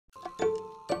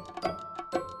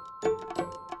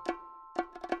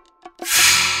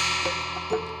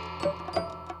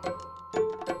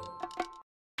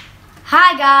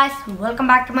Hi guys, welcome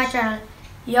back to my channel.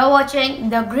 You're watching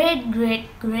the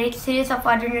great series of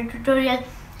Arduino tutorial,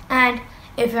 and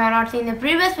if you have not seen the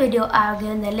previous video, I have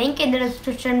given the link in the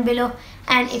description below,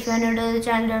 and if you are new to the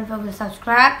channel, don't forget to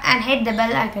subscribe and hit the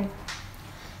bell icon.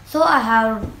 So I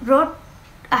have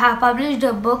published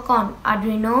a book on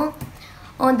Arduino.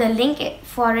 The link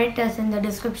for it is in the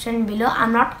description below.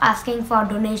 I'm not asking for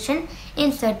donation.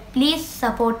 Instead, please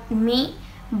support me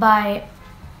by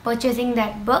purchasing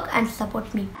that book and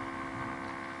support me.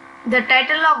 The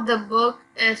title of the book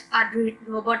is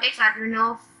Robotics,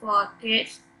 Arduino for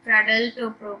Kids, Cradle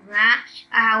to Program.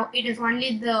 It is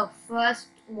only the first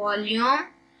volume.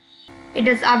 It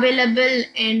is available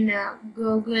in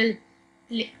Google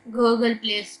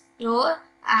Play Store.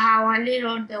 I have only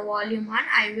wrote the volume 1.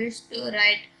 I wish to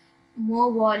write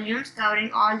more volumes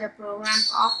covering all the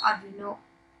programs of Arduino.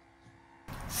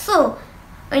 So,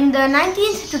 in the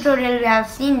 19th tutorial, we have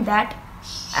seen that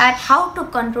at how to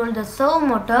control the servo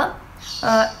motor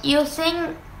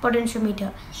using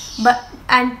potentiometer.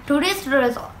 And today's tutorial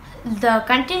is the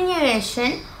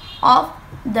continuation of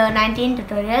the 19th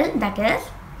tutorial. That is,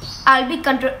 I'll be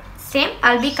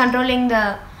controlling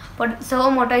the servo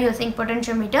motor using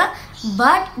potentiometer,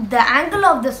 but the angle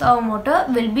of the servo motor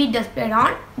will be displayed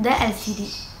on the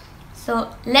LCD. So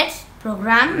let's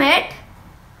program it.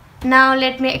 Now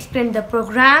let me explain the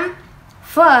program.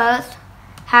 First,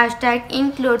 hashtag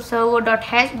include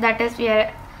servo.h, that is we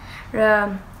are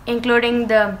including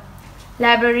the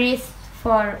libraries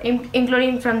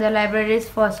including from the libraries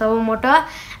for servo motor,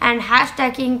 and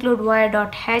hashtag include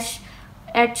wire.h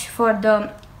for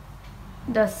the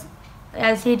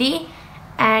LCD,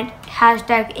 and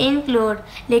hashtag include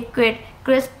liquid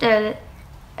crystal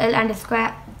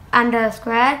underscore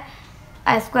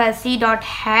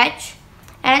c.h.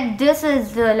 And this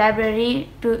is the library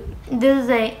here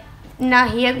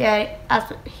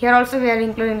also we are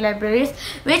including libraries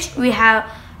which we have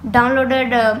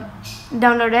downloaded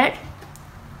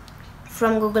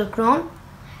from Google Chrome.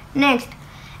 Next,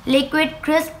 liquid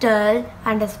crystal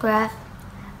underscore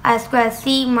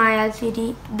c my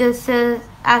LCD. This is,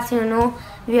 as you know,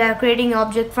 we are creating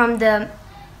object from the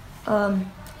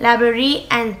library,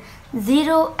 and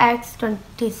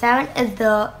 0x27 is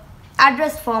the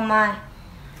address for my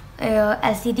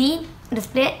LCD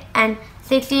display, and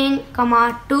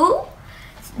 16,2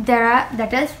 there are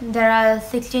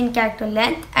 16 character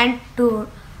length and 2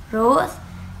 rows.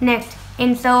 Next,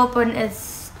 int servo pin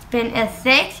is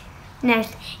 6.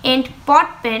 Next, int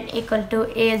pot pin equal to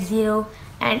A0,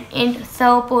 and int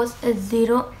servo post is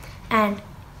 0, and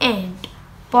int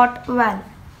pot valve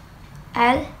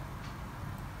L.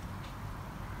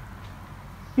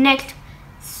 Next,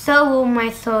 servo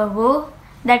my servo,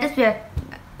 that is we are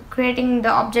creating the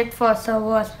object for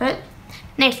servo as well.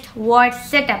 Next, void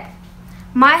setup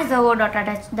my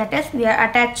servo.attach, that is we are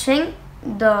attaching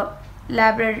the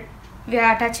library, we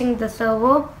are attaching the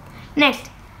servo. Next,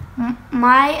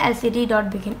 my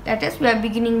LCD.begin, that is we are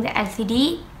beginning the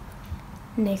LCD.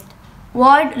 Next,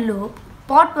 void loop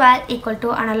pot valve equal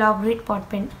to analog read pot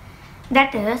pin,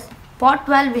 that is pot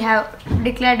valve we have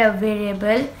declared a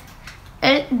variable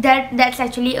that's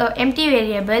actually a empty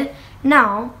variable.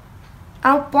 Now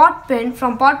our pot pin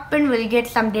will get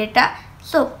some data,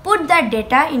 so put that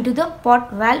data into the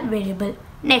pot valve variable.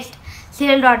 Next,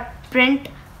 serial.print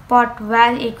pot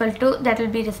valve equal to, that will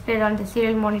be displayed on the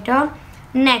serial monitor.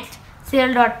 Next,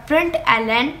 serial.print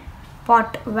ln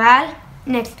pot valve.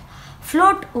 Next,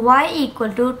 float y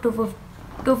equal to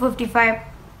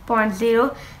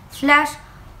 255.0 slash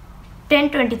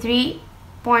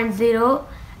 1023.0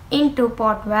 into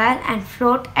pot valve, and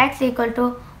float x equal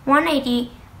to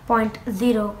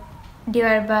 180.0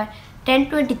 divided by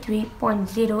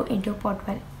 1023.0 into pot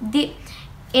valve.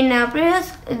 In the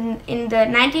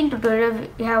 19th tutorial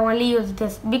we have only used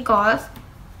this because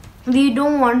we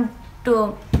don't want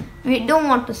to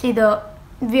see the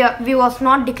we was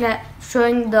not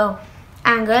showing the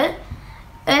angle.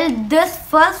 This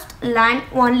first line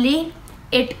only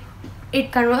it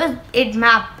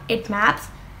maps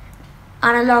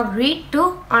analog read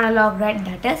to analog write,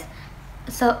 that is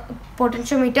so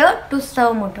potentiometer to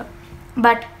servo motor.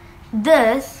 But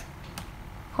this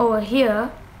over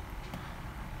here,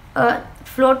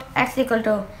 float x equal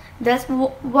to this,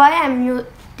 why I'm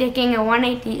taking a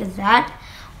 180 is that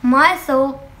my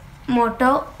servo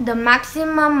motor, the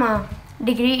maximum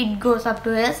degree it goes up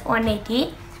to is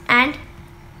 180, and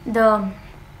the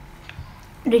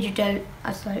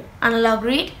analog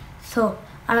read, so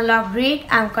analog read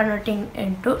I'm converting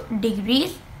into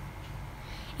degrees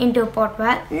into pot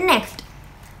valve. Next,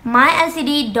 my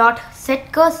LCD dot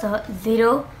set cursor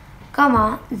 0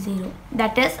 comma 0.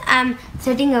 That is, I'm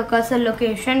setting a cursor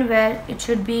location where it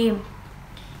should be,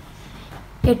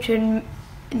 the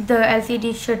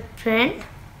LCD should print.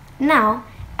 Now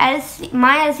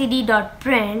my LCD dot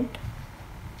print,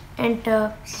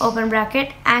 enter, open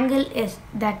bracket, angle is,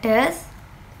 that is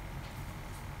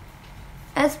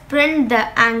print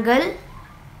the angle.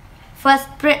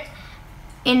 First print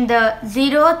in the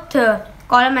 0th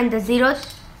column and the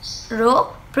 0th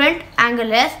row, print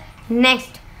angle is.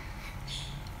 Next,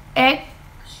 at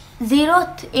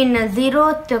 0th, in a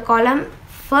 0th column,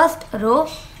 first row,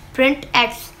 print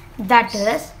x, that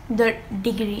is the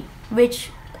degree,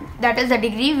 which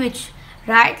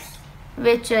writes,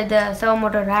 which the servo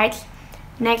motor writes.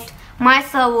 Next, my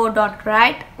servo dot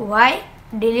write y,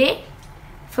 delay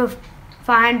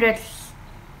 500,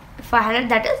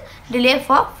 that is delay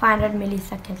for 500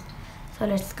 milliseconds. So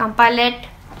let's compile it.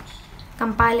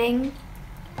 Compiling.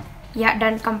 Yeah,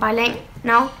 done compiling.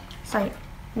 Now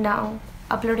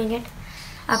uploading it.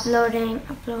 Uploading.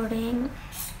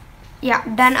 Yeah,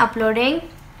 done uploading.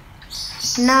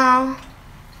 Now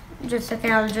just a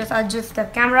second, I'll just adjust the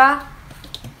camera.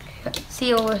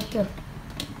 See over here.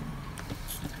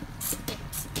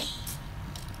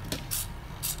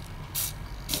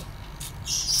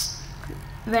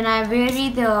 When I vary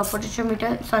the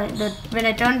potentiometer, when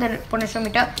I turn the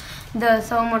potentiometer, the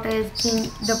servo motor is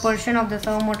the position of the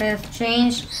servo motor is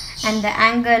changed, and the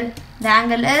angle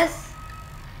is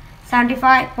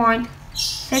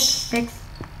 75.66.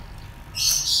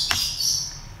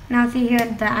 Now see here,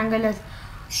 the angle is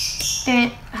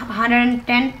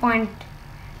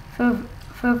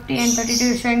 110.50 and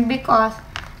 32 showing, because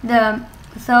the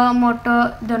servo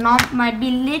motor, the knob might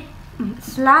be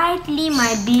slightly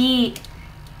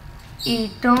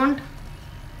turned.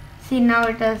 See, now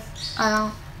it is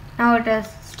around. Now it is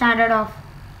standard of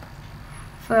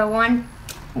for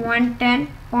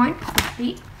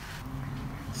 110.50.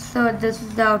 So this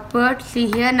is the output.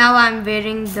 See here, now I am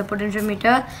varying the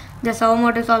potentiometer. The servo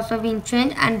motor is also being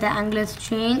changed and the angle is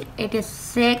changed. It is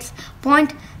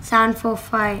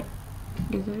 6.745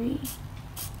 degree.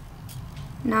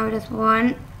 Now it is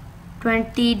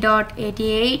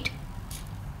 120.88.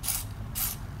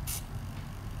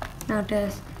 Now it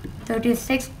is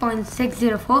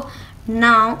 36.604.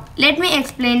 Now let me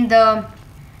explain the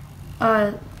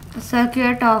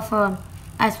circuit of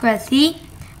I2C.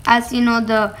 As you know,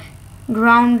 the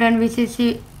ground and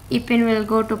VCC pin will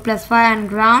go to +5 and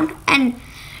ground, and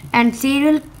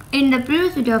serial. In the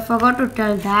previous video, I forgot to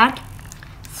tell that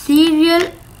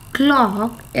serial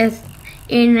clock is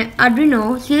in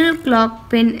Arduino. Serial clock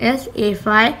pin is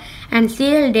A5 and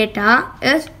serial data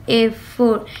is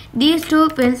A4. These two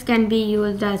pins can be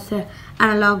used as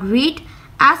analog read,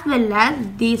 as well as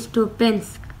these two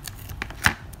pins,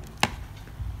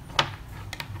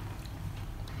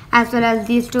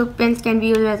 can be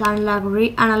used as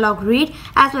analog read,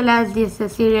 as well as this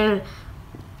serial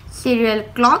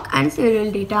clock and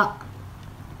serial data.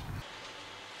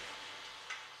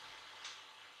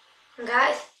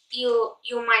 Guys, you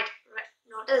might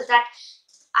notice that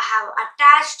I have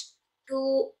attached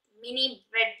two mini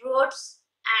breadboards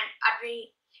and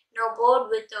Arduino board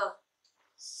with a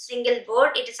single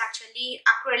board. It is actually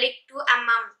acrylic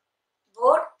 2mm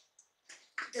board.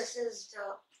 This is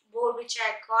the board which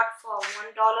I got for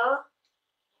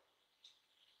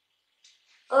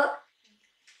 $1.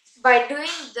 By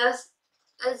doing this,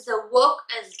 the work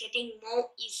is getting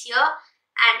more easier,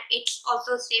 and it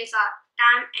also saves our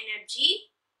time,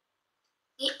 energy.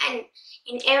 And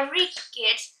in every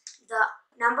case, the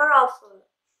number of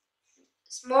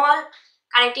small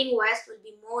connecting wires will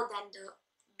be more than the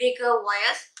bigger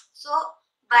wires. So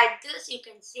by this, you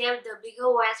can save the bigger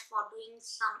wires for doing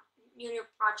some new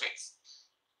projects.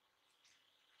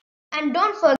 And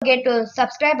don't forget to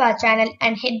subscribe our channel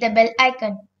and hit the bell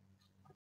icon.